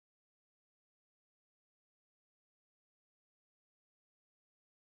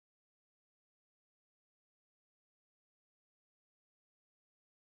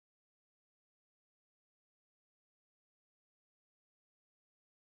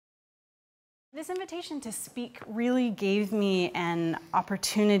This invitation to speak really gave me an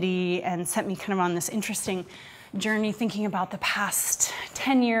opportunity and set me kind of on this interesting journey thinking about the past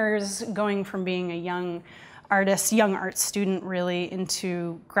 10 years, going from being a young artist, young art student really,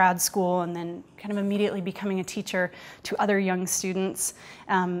 into grad school, and then kind of immediately becoming a teacher to other young students,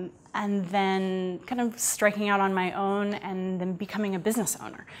 and then kind of striking out on my own and then becoming a business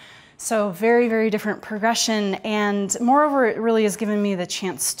owner. So very, very different progression, and moreover, it really has given me the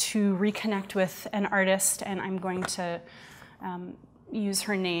chance to reconnect with an artist, and I'm going to use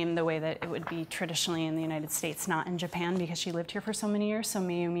her name the way that it would be traditionally in the United States, not in Japan, because she lived here for so many years, so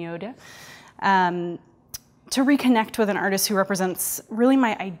Mayumi Oda. To reconnect with an artist who represents really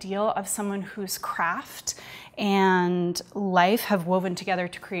my ideal of someone whose craft and life have woven together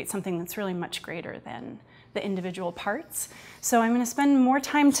to create something that's really much greater than the individual parts. So I'm going to spend more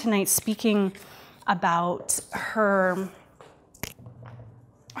time tonight speaking about her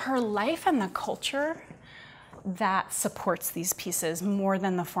life and the culture that supports these pieces more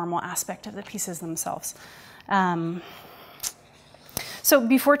than the formal aspect of the pieces themselves. So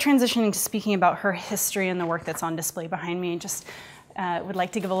before transitioning to speaking about her history and the work that's on display behind me, just would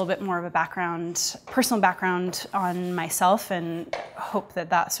like to give a little bit more of a background, personal background on myself, and hope that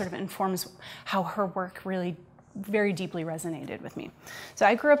that sort of informs how her work really very deeply resonated with me. So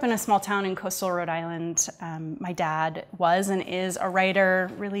I grew up in a small town in coastal Rhode Island. My dad was and is a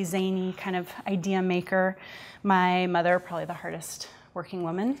writer, really zany kind of idea maker. My mother, probably the hardest working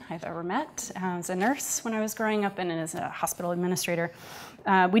woman I've ever met, as a nurse when I was growing up and as a hospital administrator.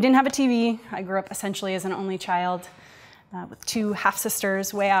 We didn't have a TV. I grew up essentially as an only child with two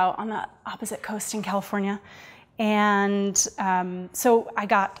half-sisters way out on the opposite coast in California. And so I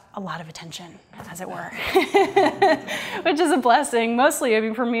got a lot of attention, as it were, which is a blessing. Mostly, I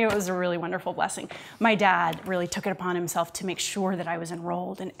mean, for me, it was a really wonderful blessing. My dad really took it upon himself to make sure that I was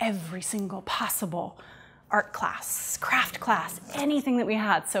enrolled in every single possible art class, craft class, anything that we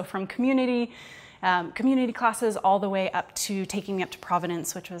had. So from community classes all the way up to taking me up to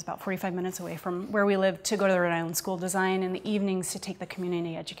Providence, which was about 45 minutes away from where we lived, to go to the Rhode Island School of Design in the evenings to take the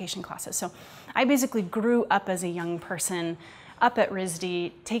community education classes. So I basically grew up as a young person up at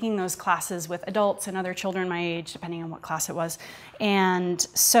RISD, taking those classes with adults and other children my age, depending on what class it was. And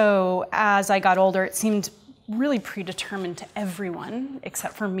so as I got older, it seemed really predetermined to everyone,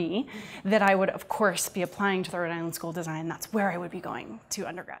 except for me, that I would, of course, be applying to the Rhode Island School of Design. That's where I would be going to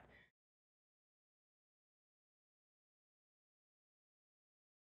undergrad.